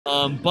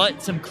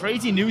But some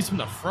crazy news from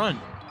the front.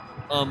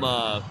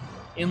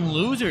 In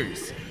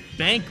losers,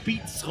 Bank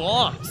beat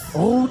SluG.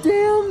 Oh,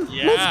 damn.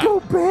 Yeah. Let's go,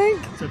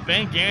 Bank. So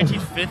Bank guaranteed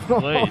 5th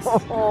place.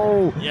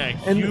 Oh. Yeah,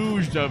 And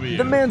huge W.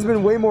 The man's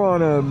been way more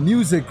on a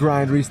music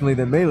grind recently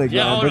than Melee grind.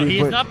 Yeah, but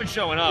he's not been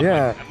showing up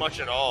much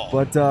at all.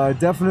 But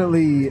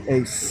definitely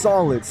a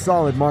solid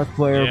Marth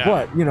player. Yeah.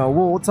 But, you know,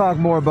 we'll talk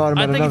more about him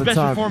at another time. I think his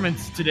best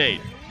performance to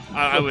date.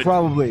 I would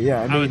probably,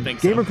 yeah. I would think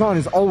so. GamerCon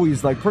is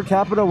always, like, per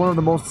capita, one of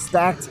the most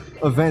stacked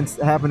events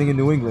happening in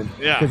New England.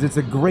 Yeah. Because it's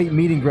a great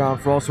meeting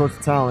ground for all sorts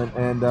of talent.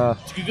 And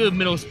it's a good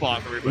middle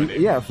spot for everybody.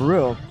 Yeah, for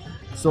real.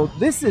 So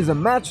this is a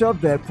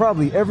matchup that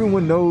probably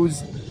everyone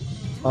knows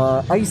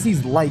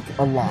Icy's like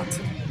a lot.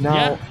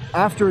 Now,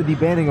 after the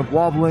banning of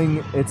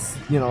wobbling, it's,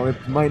 you know,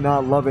 it might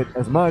not love it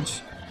as much,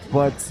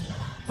 but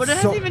it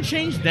hasn't even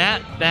changed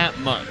that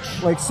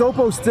much. Like,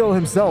 Sopo still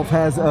himself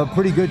has a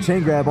pretty good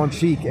chain grab on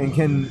Sheik and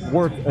can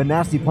work a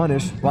nasty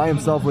punish by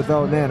himself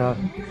without Nana.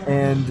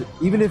 And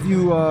even if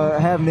you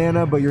have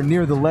Nana but you're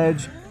near the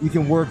ledge, you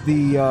can work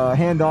the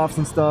handoffs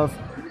and stuff.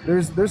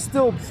 There's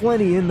still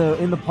plenty in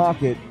the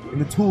pocket, in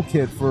the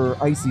toolkit for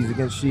Icy's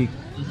against Sheik.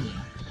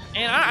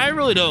 And I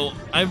really don't.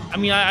 I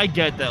mean, I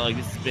get that, like,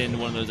 this has been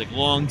one of those, like,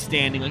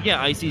 long-standing, like,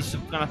 yeah, Icy's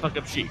gonna fuck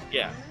up Sheik,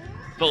 yeah.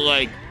 But,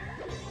 like,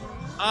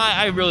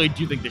 I really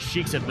do think the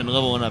Sheiks have been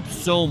leveling up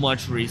so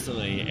much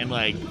recently, and,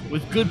 like,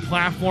 with good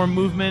platform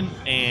movement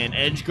and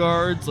edge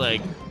guards,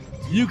 like,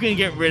 you can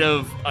get rid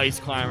of Ice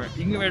Climber,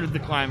 you can get rid of the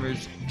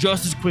climbers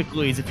just as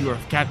quickly as if you were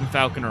Captain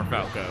Falcon or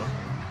Falco.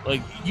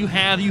 Like, you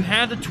have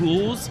the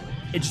tools.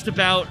 It's just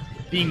about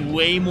being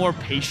way more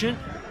patient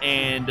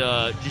and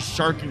just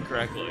sharking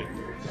correctly.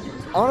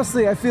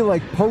 Honestly, I feel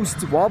like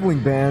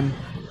post-wobbling ban,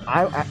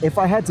 if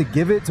I had to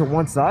give it to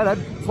one side,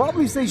 I'd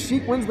probably say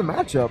Sheik wins the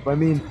matchup. I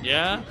mean,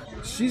 yeah,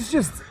 she's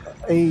just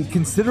a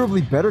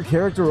considerably better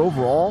character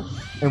overall,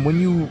 and when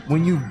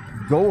you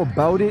go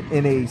about it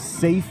in a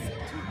safe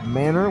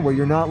manner where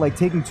you're not like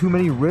taking too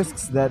many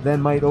risks that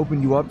then might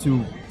open you up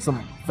to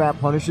some fat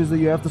punishes that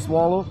you have to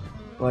swallow,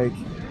 like,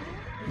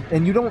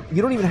 and you don't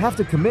even have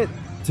to commit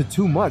to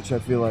too much. I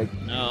feel like,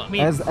 no, I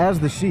mean, as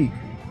the Sheik.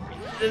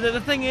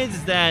 The thing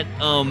is that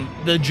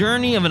the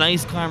journey of an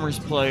Ice Climbers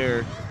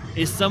player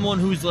is someone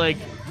who's like,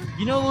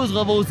 you know those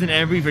levels in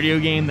every video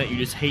game that you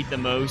just hate the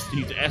most, and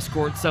you have to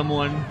escort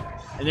someone,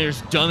 and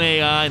there's dumb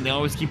AI, and they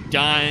always keep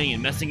dying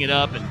and messing it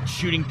up and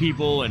shooting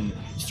people and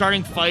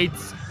starting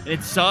fights, and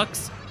it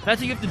sucks? That's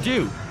what you have to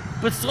do.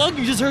 But SluG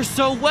uses her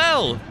so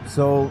well.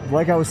 So,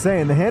 like I was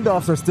saying, the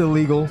handoffs are still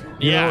legal.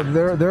 You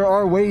know, there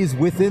are ways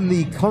within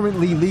the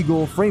currently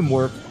legal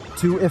framework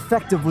to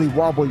effectively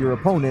wobble your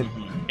opponent.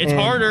 It's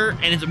harder,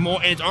 and it's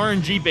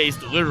RNG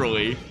based,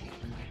 literally.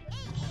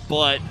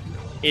 But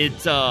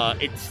it's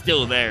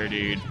still there,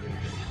 dude.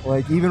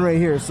 Like, even right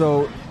here,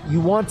 so you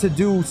want to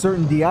do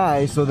certain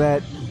DI so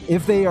that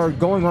if they are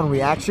going on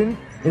reaction,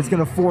 it's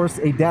going to force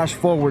a dash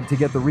forward to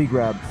get the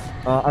regrab.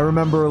 I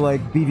remember,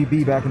 like,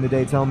 BVB back in the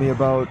day telling me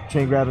about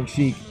chain grabbing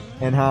Sheik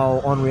and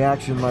how on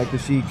reaction, like, the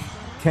Sheik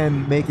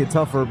can make it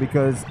tougher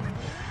because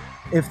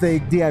if they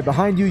DI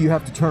behind you, you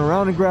have to turn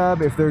around and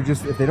grab. If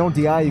they don't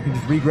DI, you can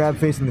just re-grab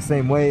facing the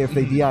same way. If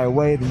they DI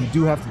away, then you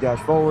do have to dash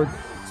forward.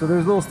 So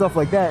there's little stuff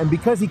like that. And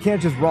because he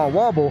can't just raw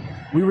wobble,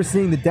 we were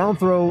seeing the down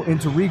throw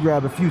into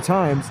re-grab a few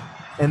times.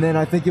 And then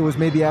I think it was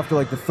maybe after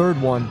like the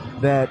third one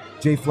that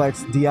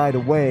JFlex DI'd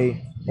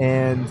away.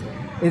 And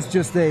it's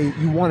just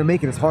you want to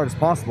make it as hard as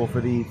possible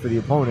for the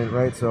opponent,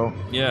 right? So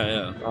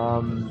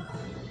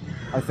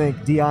I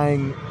think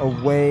DIing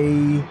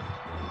away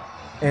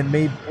and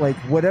maybe like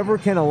whatever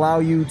can allow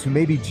you to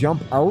maybe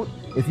jump out.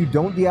 If you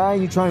don't DI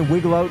and you try and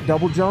wiggle out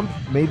double jump,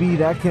 maybe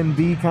that can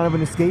be kind of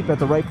an escape at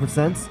the right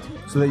percents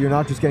so that you're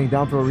not just getting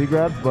down throw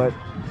regrabs. But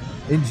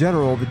in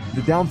general,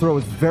 the down throw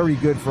is very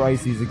good for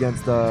Icy's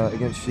against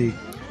Sheik.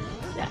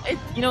 Yeah,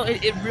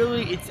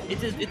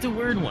 it's a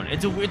weird one.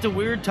 It's a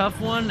weird, tough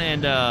one,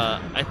 and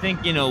I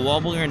think, you know,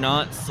 wobbling or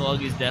not,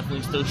 SluG is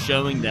definitely still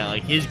showing that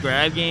like his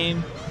grab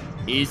game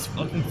is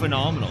fucking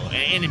phenomenal,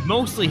 and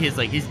mostly his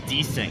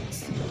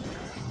desyncs.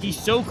 He's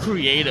so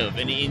creative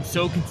and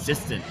so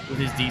consistent with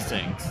his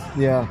desyncs.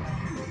 Yeah.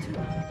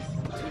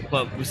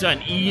 But we saw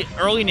an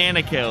early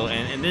Nana kill,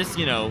 and this,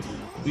 you know,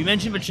 we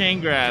mentioned a chain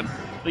grab,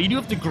 but you do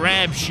have to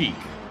grab Sheik.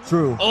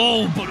 True.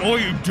 Oh,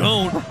 you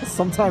don't.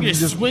 Sometimes you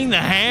just swing the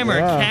hammer,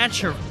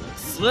 catch her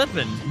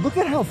slipping. Look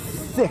at how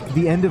thick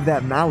the end of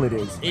that mallet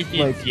is.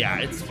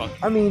 It's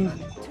fucking. I mean,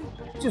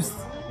 just.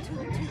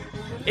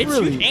 It's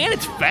really huge, and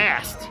it's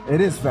fast. It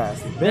is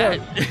fast. They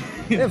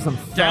have some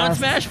fast. Down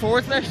smash,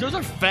 forward smash. Those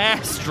are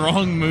fast,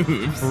 strong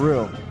moves. For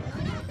real.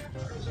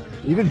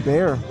 Even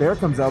Bear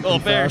comes out. Oh,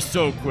 Bear's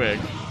so quick.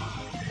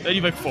 Then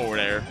you like forward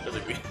air.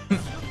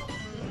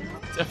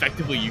 It's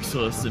effectively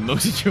useless in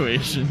most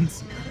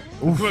situations.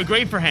 Oof.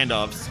 Great for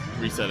handoffs,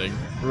 resetting.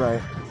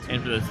 Right.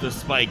 And for the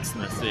spikes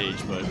in the stage,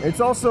 but... It's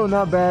also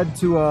not bad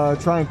to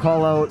try and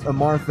call out a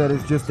Marth that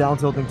is just down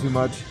tilting too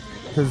much,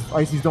 because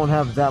Icy's don't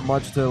have that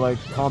much to like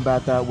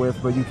combat that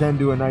with, but you can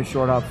do a nice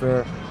short hop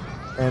fair.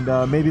 And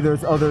maybe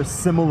there's other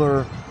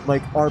similar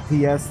like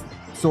RPS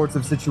sorts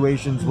of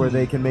situations where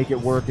they can make it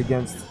work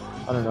against,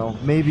 I don't know,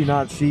 maybe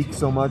not Sheik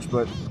so much,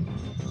 but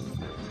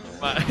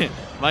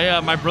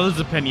my brother's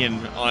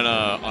opinion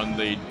on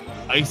the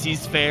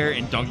Icy's fair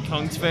and Donkey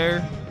Kong's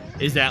fair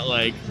is that,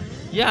 like,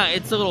 yeah,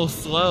 it's a little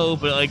slow,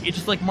 but like it's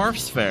just like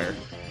Marth's fair.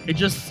 It's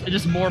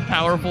just more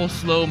powerful,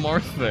 slow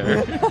Marth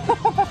fair.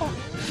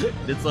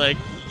 It's like,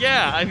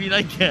 yeah, I mean,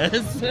 I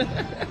guess.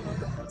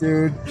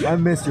 dude, I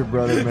miss your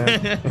brother,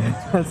 man.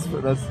 that's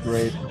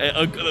great.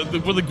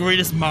 One of the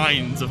greatest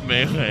minds of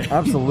Melee.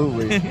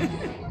 Absolutely. Okay.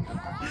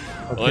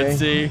 Let's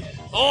see.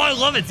 Oh, I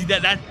love it. See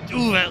that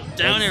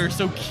down air is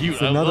so cute.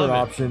 It's another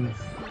option.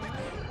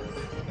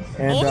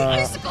 And the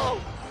icicle.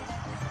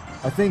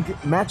 I think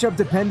matchup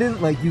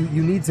dependent. Like you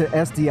need to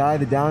SDI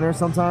the down air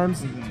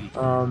sometimes.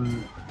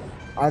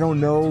 I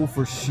don't know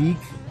for Sheik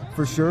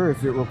for sure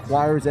if it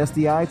requires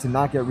SDI to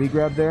not get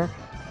regrab there,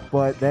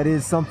 but that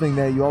is something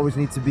that you always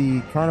need to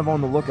be kind of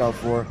on the lookout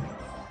for.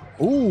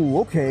 Ooh,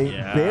 okay,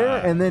 yeah. Bear,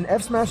 and then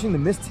F smashing the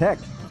missed tech.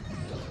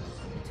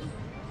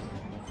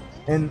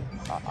 And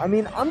I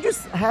mean, I'm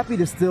just happy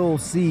to still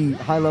see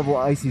high level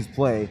Icy's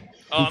play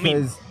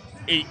because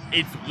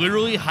it's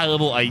literally high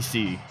level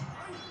Icy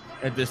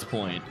at this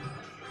point.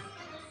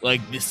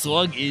 Like the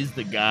SluG is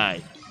the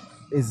guy.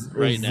 Is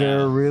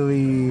there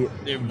really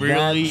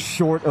that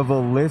short of a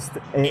list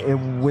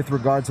with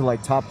regard to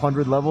like top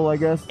 100 level, I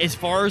guess? As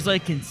far as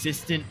like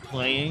consistent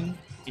playing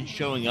and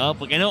showing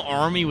up, like I know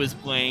Army was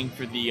playing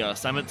for the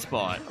Summit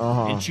spot,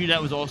 and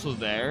Shootout was also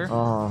there,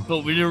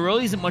 but there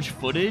really isn't much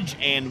footage.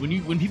 And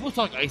when people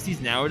talk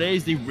Icy's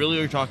nowadays, they really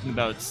are talking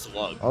about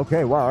SluG.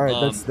 Okay, wow, all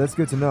right, that's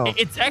good to know.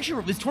 It's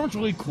actually, this tournament's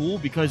really cool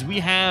because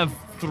we have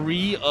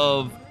 3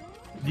 of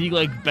the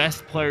like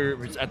best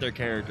players at their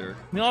character.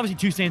 I mean,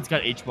 obviously Toussaint's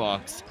got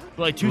H-Box,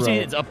 but like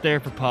Toussaint is up there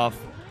for Puff.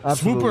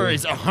 Absolutely. Swooper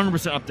is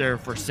 100% up there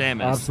for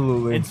Samus.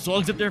 Absolutely. And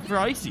SluG's up there for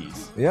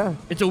Icy's. Yeah.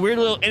 It's a weird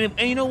little, and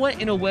you know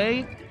what? In a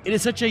way, it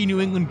is such a New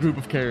England group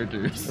of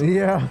characters.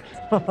 Yeah.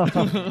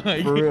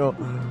 Like, for real.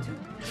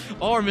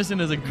 All we're missing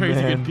is a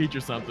crazy good Peach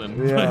or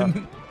something. Yeah.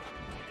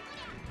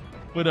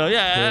 But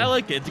yeah, I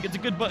like it. It's a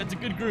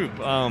good group.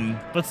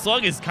 But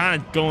SluG is kind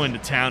of going to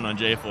town on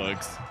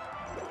JFlex.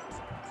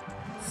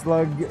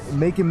 SluG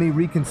making me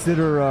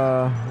reconsider,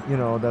 you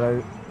know,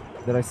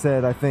 that I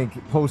said I think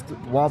post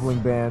wobbling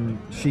ban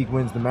Sheik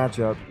wins the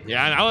matchup.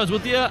 Yeah, and I was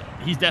with you.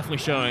 He's definitely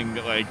showing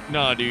like,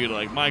 no, dude,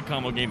 like my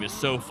combo game is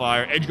so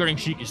fire. Edge guarding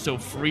Sheik is so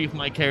free with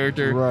my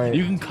character. Right.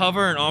 You can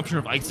cover an option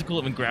of icicle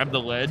and grab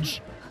the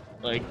ledge.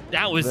 Like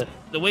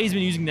the way he's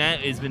been using that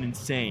has been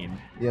insane.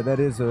 Yeah,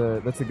 that's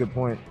a good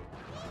point.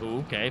 Ooh,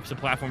 okay, some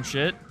platform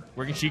shit.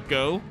 Where can Sheik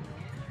go?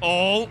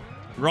 Oh,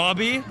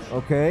 Robbie.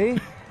 Okay.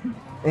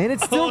 And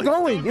it's still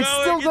going. It's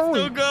still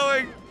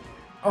going.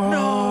 Oh.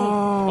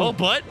 No. Oh,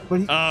 but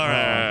he, all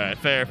right.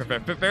 Fair.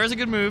 Fair is a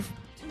good move.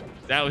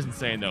 That was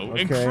insane though.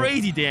 Okay. And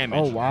crazy damage.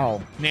 Oh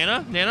wow.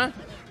 Nana,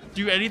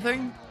 do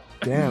anything?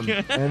 Damn.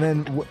 And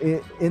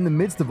then in the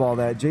midst of all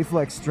that,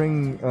 JFlex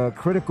string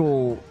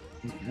critical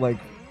like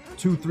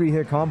 2-3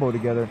 hit combo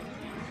together.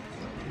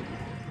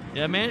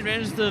 Yeah,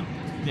 managed to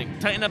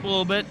tighten up a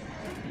little bit.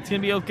 It's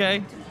gonna be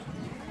okay.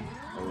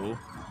 Oh.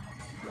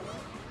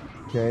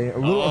 Okay, a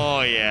little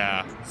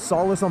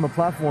solace on the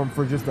platform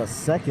for just a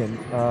second,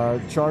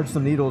 charged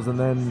some needles, and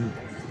then,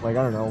 like,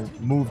 I don't know,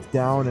 moved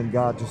down and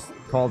got just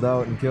called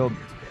out and killed.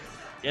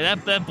 Yeah,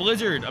 that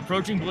Blizzard,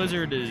 approaching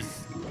Blizzard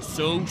is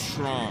so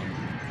strong.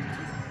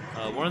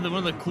 One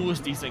of the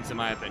coolest desyncs in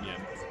my opinion.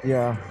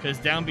 Yeah. Because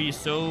down B is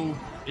so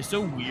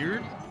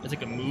weird. It's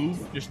like a move,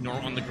 just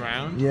normal on the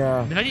ground.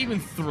 Yeah. And how do you even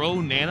throw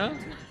Nana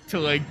to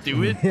like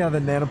do it? Yeah, the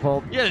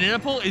Nanopult. Yeah, the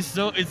Nanopult is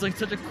it's like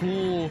such a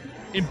cool,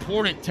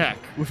 important tech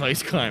with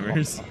Ice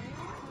Climbers.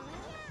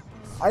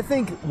 I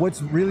think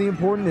what's really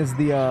important is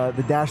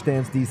the dash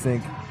dance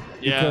desync.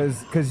 Yeah.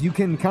 Because you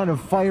can kind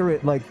of fire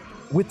it like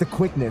with the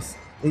quickness.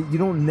 You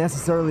don't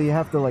necessarily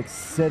have to like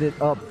set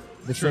it up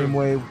the same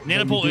way.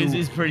 Nanopult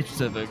is pretty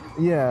specific.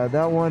 Yeah,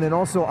 that one. And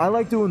also I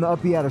like doing the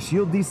up B out of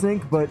shield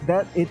desync, but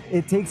that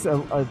it takes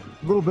a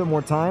little bit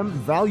more time.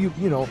 Value,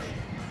 you know,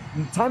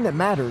 time that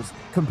matters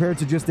compared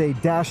to just a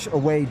dash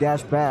away,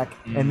 dash back,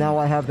 and now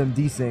I have them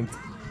desynced.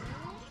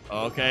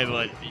 Okay,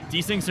 but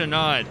desyncs are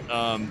not.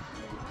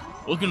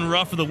 Looking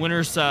rough for the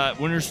winner's stock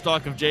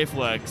of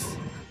JFlex.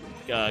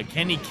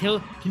 Can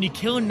you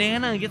kill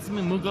Nana and get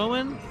something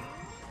going?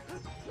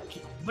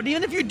 But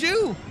even if you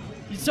do,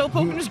 he's so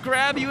poke can just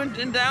grab you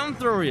and down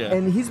throw you.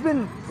 And he's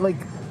been like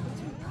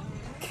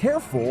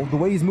careful the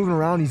way he's moving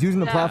around. He's using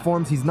the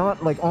platforms. He's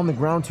not like on the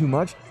ground too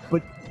much.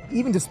 But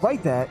even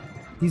despite that,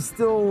 he's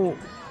still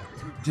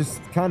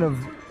just kind of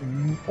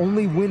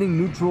only winning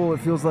neutral. It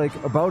feels like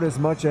about as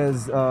much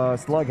as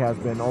SluG has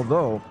been.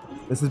 Although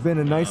this has been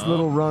a nice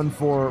little run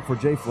for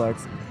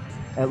JFlex.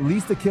 At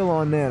least a kill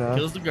on Nana.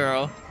 Kills the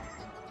girl.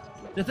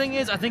 The thing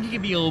is, I think he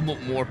can be a little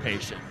bit more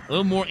patient, a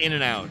little more in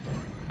and out.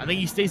 I think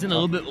he stays in a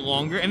little bit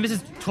longer, and this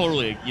is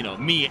totally, you know,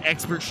 me,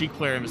 expert Sheik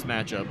player in this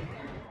matchup.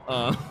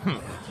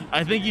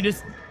 I think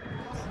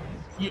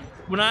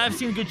when I've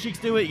seen good Sheiks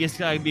do it, you just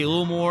gotta be a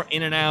little more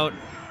in and out,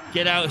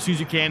 get out as soon as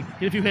you can,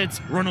 get a few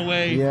hits, run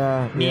away,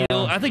 Yeah, kneel.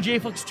 yeah. I think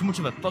JFlex is too much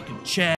of a fucking Chad.